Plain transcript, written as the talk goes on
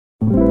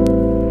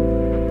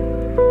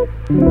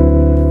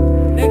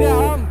Nigga,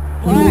 I'm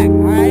black,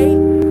 right?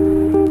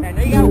 And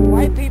they got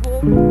white people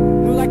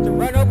who like to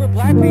run over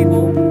black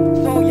people.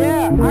 So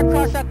yeah, I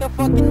cross at the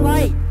fucking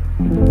light.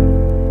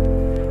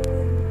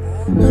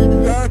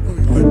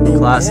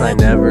 Class I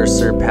never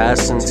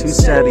surpassing, too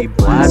steady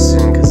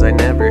blasting, cause I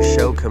never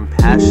show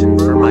compassion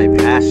for my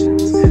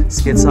passions.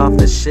 Skits off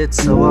the shit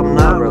so I'm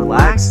not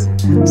relaxing.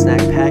 Snack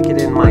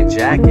packet in my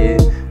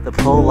jacket, the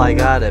pole I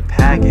gotta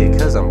pack it,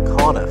 cause I'm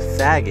called a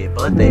faggot.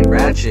 But they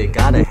ratchet,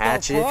 gotta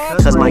hatch it,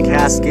 cause my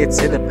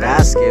casket's in a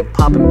basket.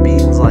 Popping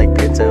beans like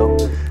Pinto,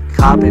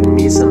 copping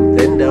me some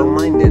Vindo.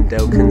 My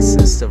Nindo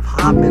consists of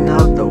hopping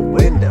out the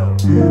window.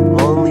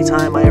 Only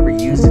time I ever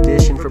used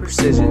addition for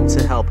precision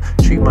to help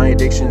treat my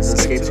addictions and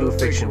escape to a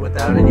fiction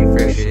without any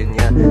friction.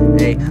 Yeah,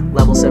 A,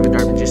 level 7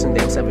 dark magician,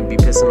 damn 7 be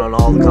pissing on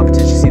all the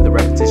competition. See the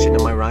repetition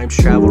of my rhymes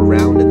travel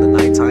around in the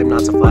nighttime,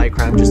 not to fight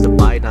crime, just to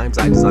buy dimes.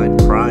 I design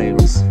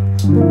crimes.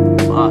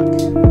 Fuck.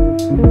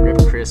 Rip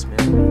Chris,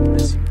 man.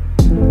 Miss you.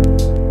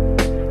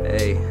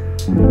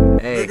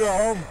 Hey.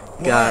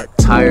 Got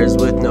tires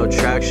with no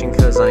traction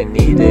cause I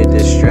need a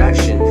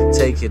distraction.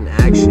 Taking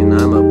action,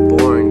 I'm a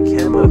born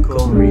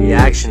chemical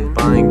reaction.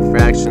 Buying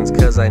fractions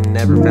cause I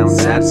never found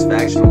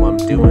satisfaction in what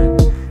I'm doing.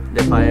 And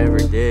if I ever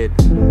did,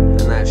 then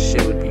that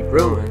shit would be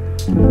ruined.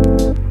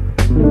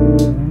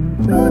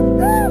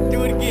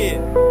 Do it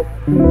again.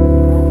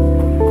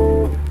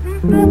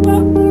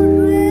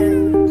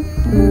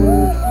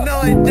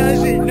 No, it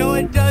doesn't. No,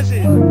 it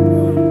doesn't.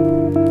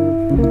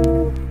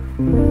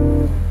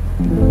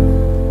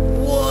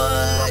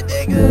 What,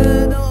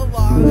 nigga? No,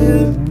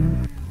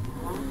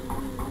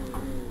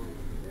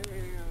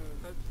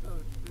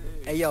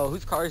 hey, yo,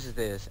 whose cars is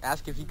this?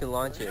 Ask if you can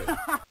launch it.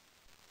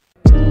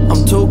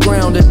 I'm too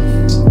grounded.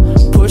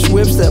 Push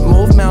whips that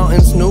move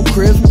mountains. New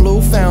cribs,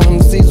 blue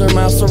fountains. These are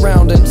my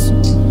surroundings.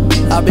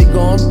 I be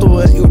going through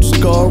it, you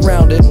just go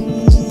around it.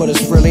 But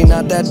it's really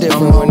not that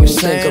different when you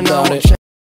think about it.